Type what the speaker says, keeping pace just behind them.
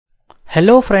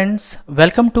Hello friends,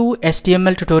 welcome to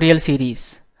HTML tutorial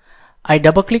series. I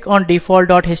double click on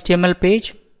default.html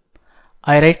page.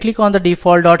 I right click on the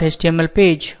default.html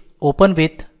page, open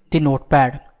with the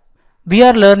notepad. We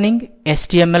are learning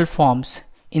HTML forms.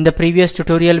 In the previous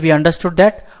tutorial we understood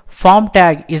that form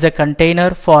tag is a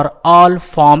container for all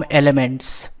form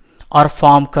elements or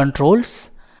form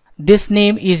controls. This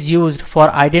name is used for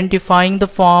identifying the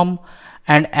form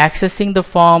and accessing the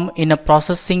form in a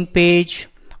processing page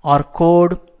or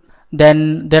code.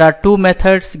 Then there are two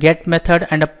methods, get method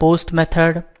and a post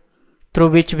method, through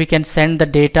which we can send the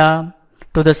data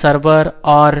to the server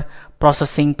or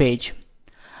processing page.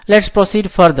 Let's proceed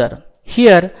further.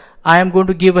 Here I am going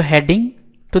to give a heading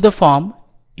to the form.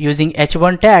 Using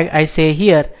h1 tag, I say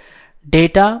here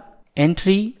data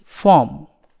entry form,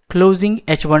 closing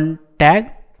h1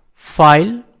 tag,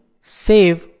 file,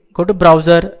 save, go to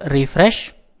browser,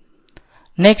 refresh.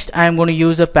 Next I am going to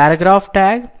use a paragraph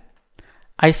tag.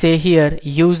 I say here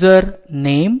user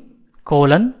name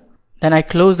colon, then I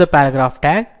close the paragraph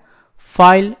tag,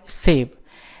 file, save.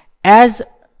 As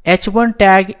h1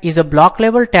 tag is a block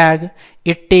level tag,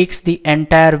 it takes the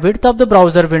entire width of the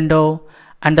browser window,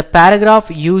 and the paragraph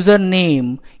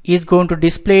username is going to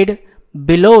displayed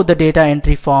below the data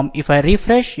entry form. If I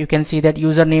refresh, you can see that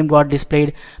username got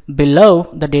displayed below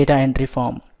the data entry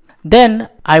form. Then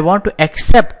I want to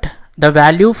accept the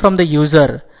value from the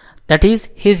user, that is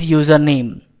his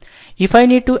username. If I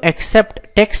need to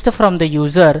accept text from the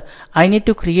user, I need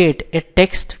to create a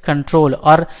text control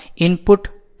or input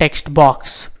text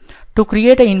box. To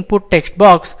create an input text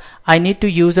box, I need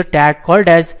to use a tag called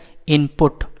as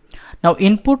input. Now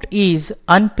input is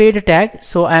unpaid tag,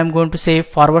 so I am going to say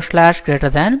 / greater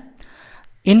than.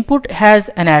 Input has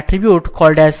an attribute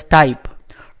called as type.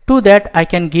 To that I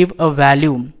can give a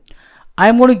value. I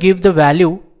am going to give the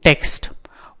value text.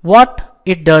 What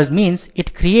it does means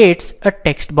it creates a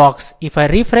text box. If I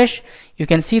refresh, you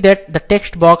can see that the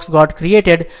text box got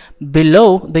created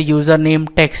below the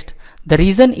username text. The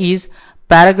reason is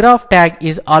paragraph tag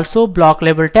is also block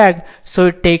level tag, so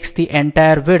it takes the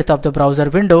entire width of the browser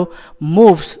window,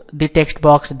 moves the text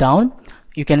box down.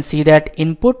 You can see that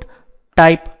input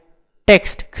type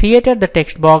text created the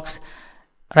text box,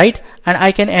 right? And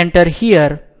I can enter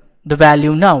here the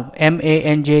value now,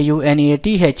 Manjunath,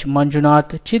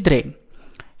 Manjunath Chidre.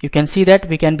 You can see that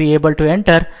we can be able to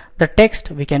enter the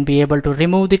text, we can be able to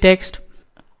remove the text.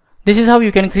 This is how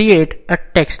you can create a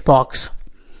text box.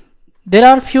 There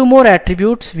are few more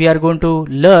attributes we are going to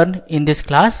learn in this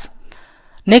class.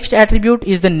 Next attribute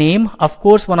is the name. Of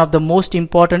course, one of the most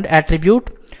important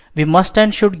attribute. We must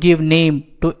and should give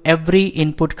name to every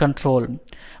input control,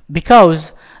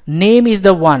 because name is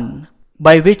the one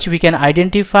by which we can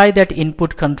identify that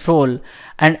input control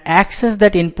and access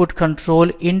that input control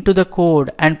into the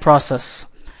code and process.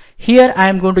 Here I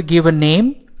am going to give a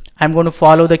name. I am going to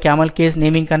follow the camel case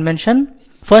naming convention.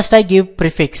 First I give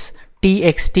prefix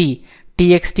txt.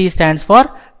 Txt stands for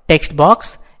text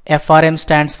box, frm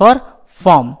stands for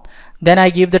form. Then I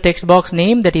give the text box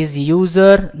name, that is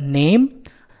user name.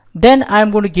 Then I am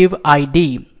going to give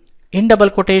id. In double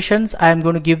quotations I am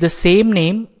going to give the same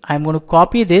name. I am going to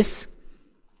copy this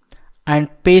and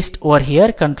paste over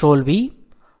here, Control V,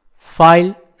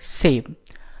 file, save.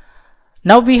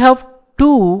 Now we have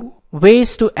two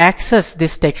ways to access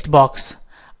this text box.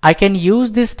 I can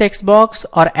use this text box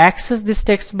or access this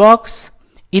text box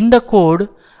in the code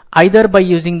either by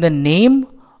using the name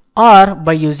or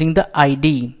by using the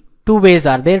ID. Two ways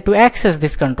are there to access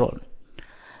this control.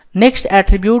 Next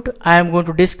attribute I am going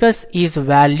to discuss is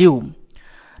value.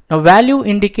 Now value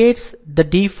indicates the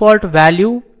default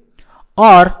value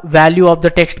or value of the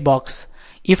text box.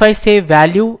 If I say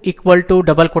value equal to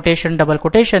double quotation,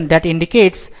 that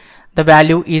indicates the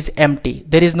value is empty.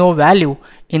 There is no value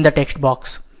in the text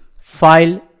box.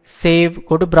 File, save,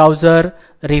 go to browser,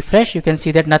 refresh. You can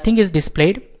see that nothing is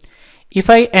displayed. If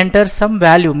I enter some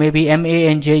value, maybe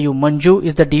Manju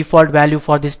is the default value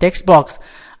for this text box,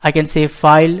 I can say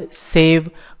file, save,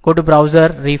 go to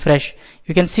browser, refresh.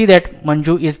 You can see that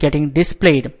Manju is getting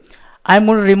displayed. I'm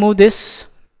going to remove this.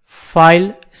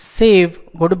 File, save,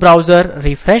 go to browser,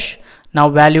 refresh. Now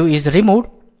value is removed.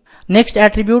 Next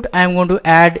attribute I am going to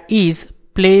add is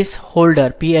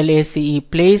placeholder, PLACE,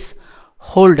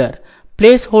 placeholder.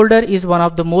 Placeholder is one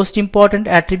of the most important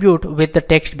attribute with the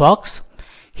text box.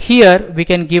 Here we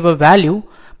can give a value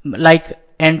like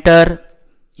enter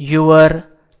your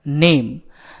name.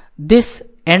 This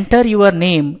enter your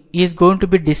name is going to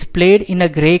be displayed in a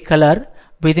gray color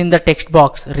within the text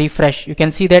box. Refresh. You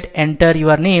can see that enter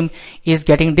your name is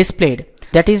getting displayed.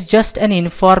 That is just an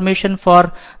information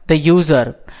for the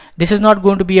user. this is not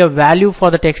going to be a value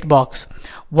for the text box.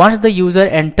 Once the user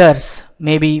enters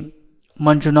maybe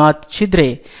Manjunath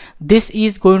Chidre, this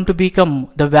is going to become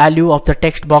the value of the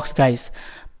text box, guys.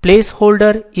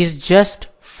 Placeholder is just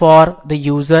for the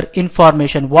user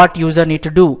information. What user need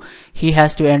to do? He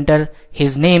has to enter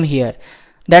his name here.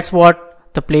 That's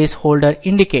what the placeholder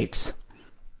indicates.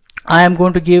 I am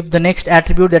going to give the next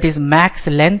attribute, that is max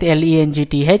length,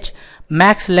 length.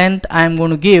 Max length I am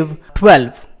going to give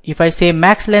 12. If I say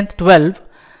max length 12,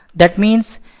 that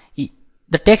means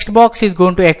the text box is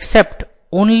going to accept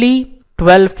only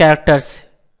 12 characters.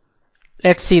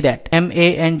 Let's see that.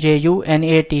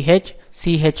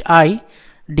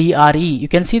 MANJUNATHCHIDRE. You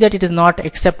can see that it is not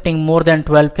accepting more than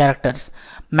 12 characters.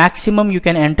 Maximum you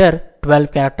can enter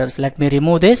 12 characters. Let me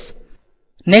remove this.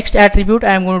 Next attribute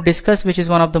I am going to discuss, which is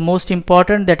one of the most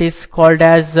important, that is called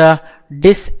as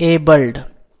disabled.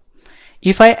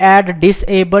 If I add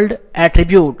disabled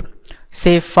attribute,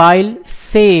 say file,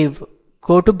 save,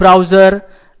 go to browser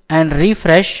and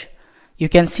refresh, you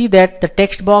can see that the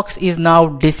text box is now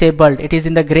disabled. It is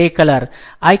in the gray color.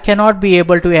 I cannot be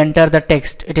able to enter the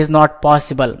text. It is not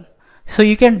possible. So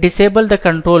you can disable the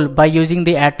control by using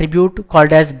the attribute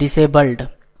called as disabled.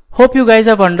 Hope you guys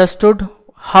have understood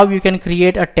how you can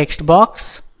create a text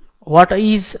box, what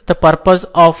is the purpose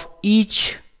of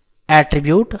each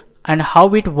attribute, and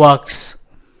how it works.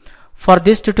 For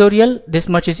this tutorial, this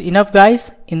much is enough,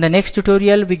 guys. In the next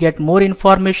tutorial, we get more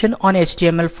information on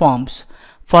HTML forms.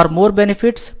 For more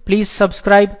benefits, please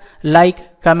subscribe,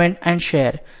 like, comment and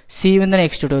share. See you in the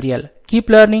next tutorial. Keep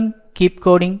learning, keep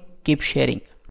coding, keep sharing.